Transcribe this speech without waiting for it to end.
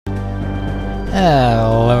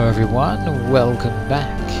Hello everyone, welcome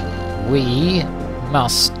back. We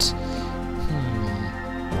must...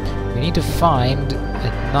 we need to find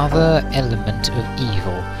another element of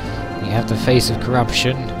evil. We have the face of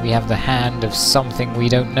corruption, we have the hand of something we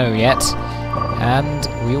don't know yet, and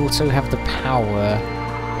we also have the power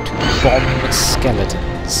to bomb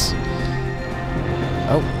skeletons.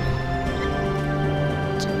 Oh.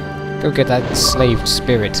 Go get that enslaved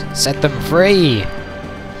spirit. Set them free!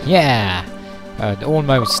 Yeah!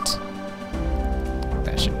 Almost.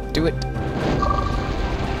 That should do it.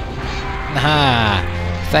 Aha!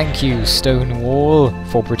 Thank you, stone wall,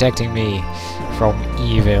 for protecting me from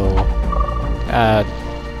evil.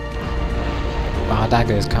 Our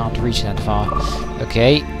daggers can't reach that far.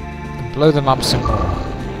 Okay, blow them up some more.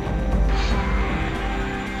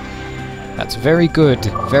 That's very good,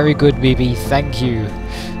 BB. Thank you.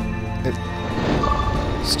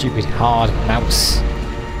 Stupid hard mouse.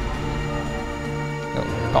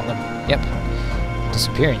 Got them. Yep.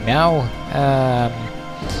 Disappearing now.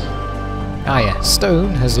 Yeah,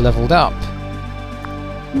 stone has leveled up.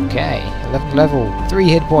 Okay, 11th level, 3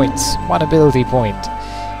 hit points, 1 ability point.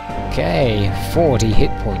 Okay, 40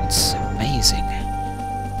 hit points. Amazing.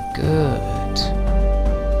 Good.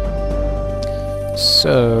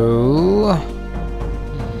 So...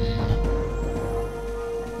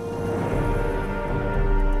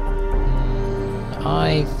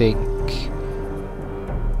 I think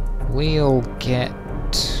we'll get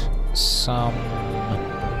some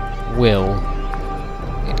will.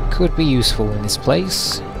 It could be useful in this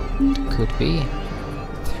place. It could be.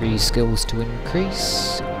 3 skills to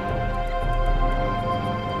increase.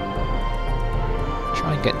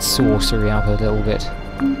 Try and get sorcery up a little bit.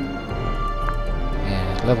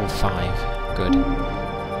 Yeah, level 5. Good.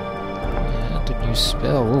 And a new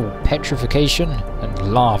spell. Ooh, petrification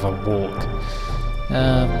and lava walk.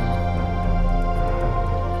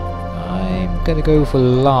 I'm gonna go for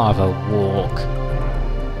lava walk.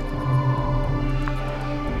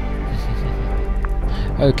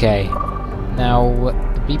 Okay, now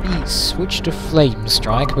the BB switched to flame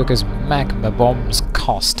strike because magma bombs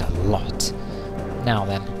cost a lot. Now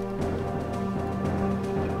then.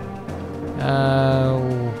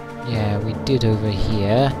 Yeah, we did over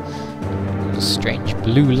here. A strange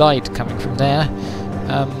blue light coming from there.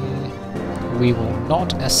 We will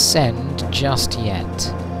not ascend just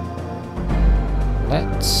yet.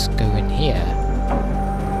 Let's go in here.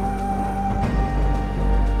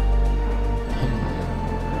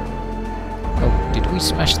 Oh, did we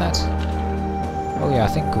smash that? Oh yeah, I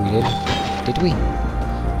think we did. Did we?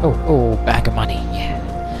 Oh, bag of money, yeah.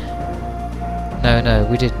 No,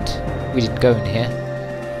 we didn't. We didn't go in here.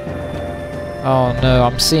 Oh no,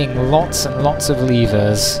 I'm seeing lots and lots of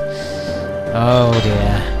levers. Oh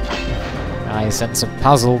dear. I sense a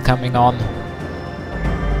puzzle coming on.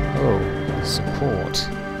 Oh, support.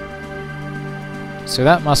 So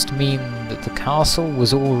that must mean that the castle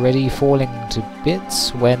was already falling to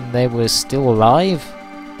bits when they were still alive?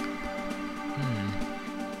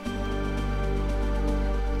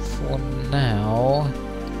 For now...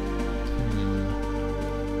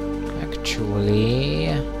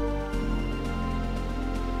 Actually...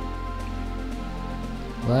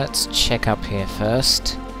 Let's check up here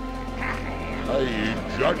first. I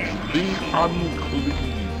judge thee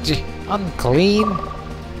unclean. Unclean?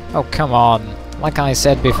 Oh, come on. Like I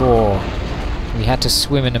said before, we had to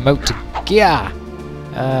swim in a moat to... Yeah!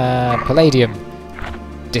 Palladium.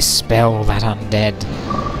 Dispel that undead.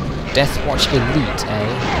 Deathwatch Elite,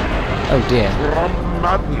 eh? Oh dear. From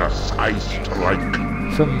madness I strike.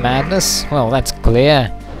 From madness? Well, that's clear.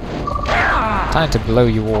 Time to blow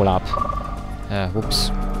you all up. Whoops.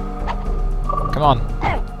 Come on.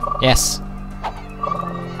 Yes.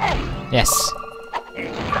 Yes.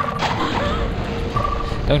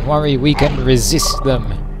 Don't worry, we can resist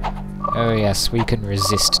them. Oh yes, we can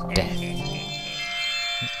resist death.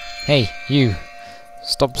 Hey, you.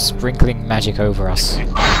 Stop sprinkling magic over us.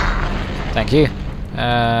 Thank you.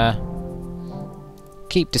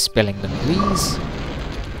 Keep dispelling them, please.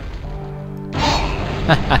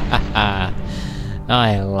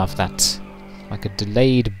 I love that. Like a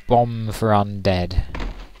delayed bomb for undead.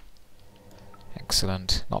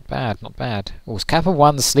 Excellent. Not bad, not bad. Oh, is Kappa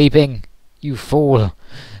 1 sleeping? You fool.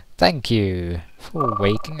 Thank you for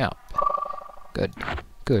waking up. Good,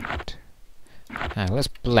 good. Now let's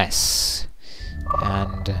bless.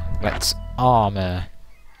 And let's armor.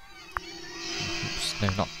 Oops, no,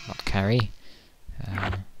 not carry.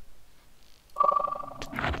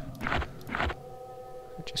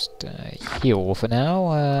 Just heal for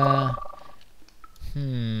now.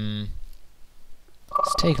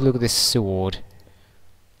 Let's take a look at this sword.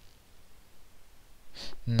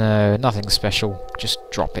 No, nothing special. Just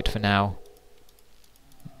drop it for now.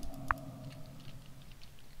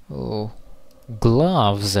 Oh,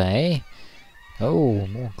 gloves, eh? Oh,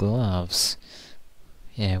 more gloves.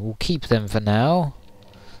 Yeah, we'll keep them for now.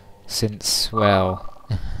 Since, well,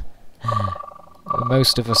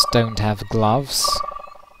 most of us don't have gloves.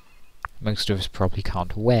 Most of us probably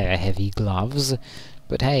can't wear heavy gloves.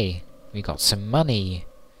 But hey, we got some money.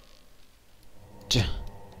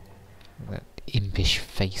 That impish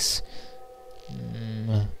face.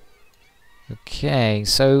 Okay,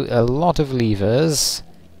 so a lot of levers.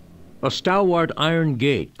 A stalwart iron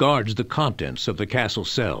gate guards the contents of the castle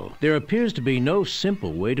cell. There appears to be no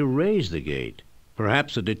simple way to raise the gate.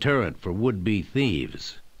 Perhaps a deterrent for would-be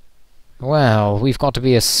thieves. Well, we've got to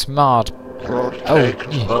be a smart... Protect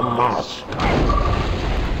the master.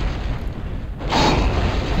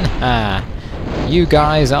 You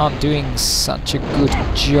guys aren't doing such a good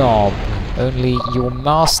job. Only your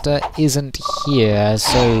master isn't here,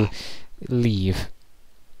 so leave.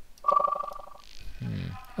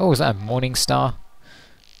 Oh, is that a morning star?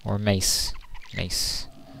 Or a mace? Mace.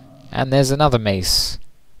 And there's another mace.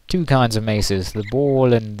 Two kinds of maces. The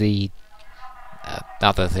ball and the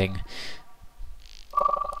other thing.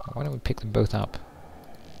 Why don't we pick them both up?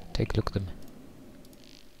 Take a look at them.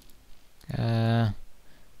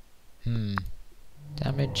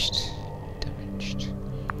 Damaged. Damaged.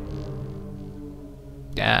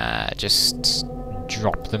 Just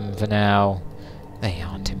drop them for now. They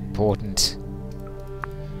aren't important.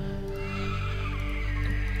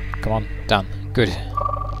 Come on, done. Good.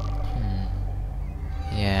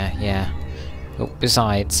 Yeah. Oh,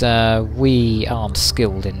 besides, we aren't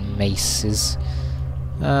skilled in maces.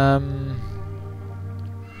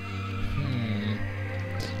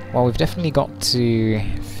 Well, we've definitely got to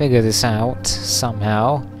figure this out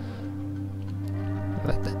somehow.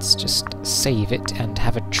 Let's just save it and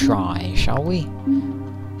have a try, shall we?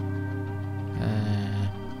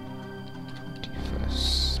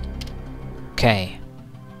 21st. Okay.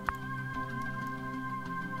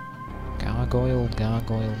 Gargoyle,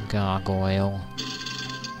 gargoyle, gargoyle.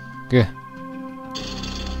 Gah.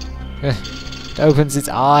 It opens its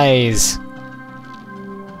eyes.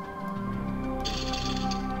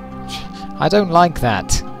 I don't like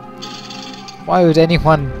that. Why would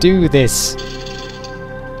anyone do this?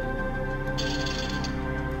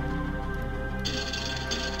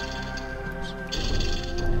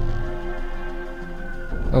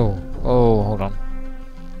 Oh, hold on.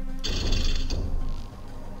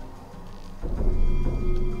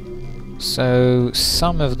 So,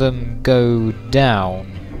 some of them go down.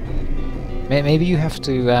 Maybe you have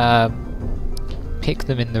to pick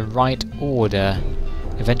them in the right order,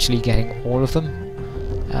 eventually getting all of them.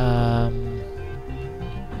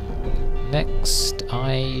 Next,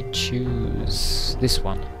 I choose this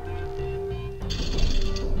one.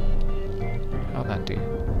 How'd that do?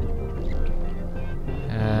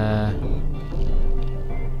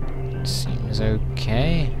 Seems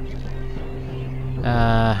okay.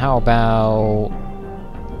 How about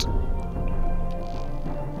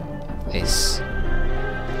this?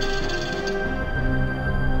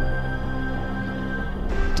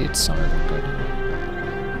 Did some of them go down?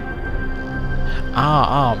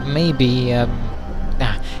 Maybe,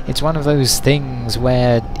 it's one of those things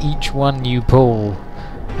where each one you pull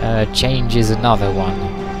changes another one.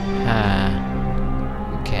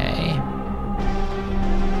 Okay.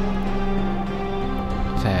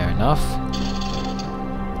 Fair enough.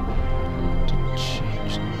 Didn't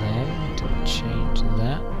change them, didn't change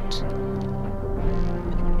that.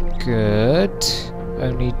 Good.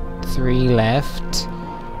 Only 3 left.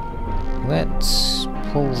 Let's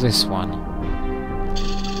pull this one.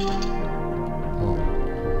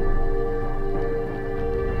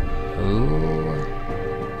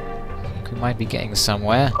 I think we might be getting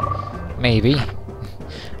somewhere. Maybe.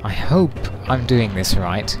 I hope I'm doing this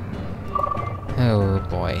right. Oh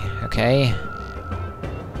boy. Okay.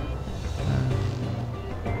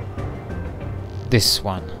 This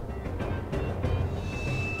one.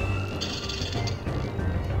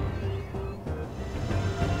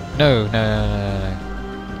 No.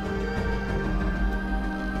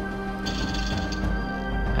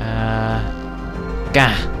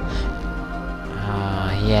 Gah.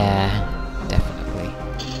 Yeah, definitely.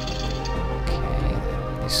 Okay, then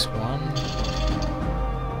this one.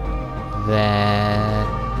 Then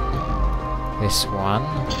this one.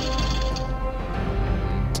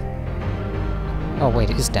 Oh wait,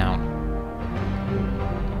 it is down.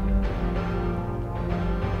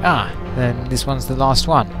 Then this one's the last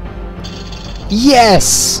one.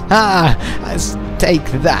 Yes! Let's take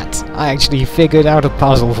that. I actually figured out a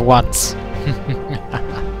puzzle for once.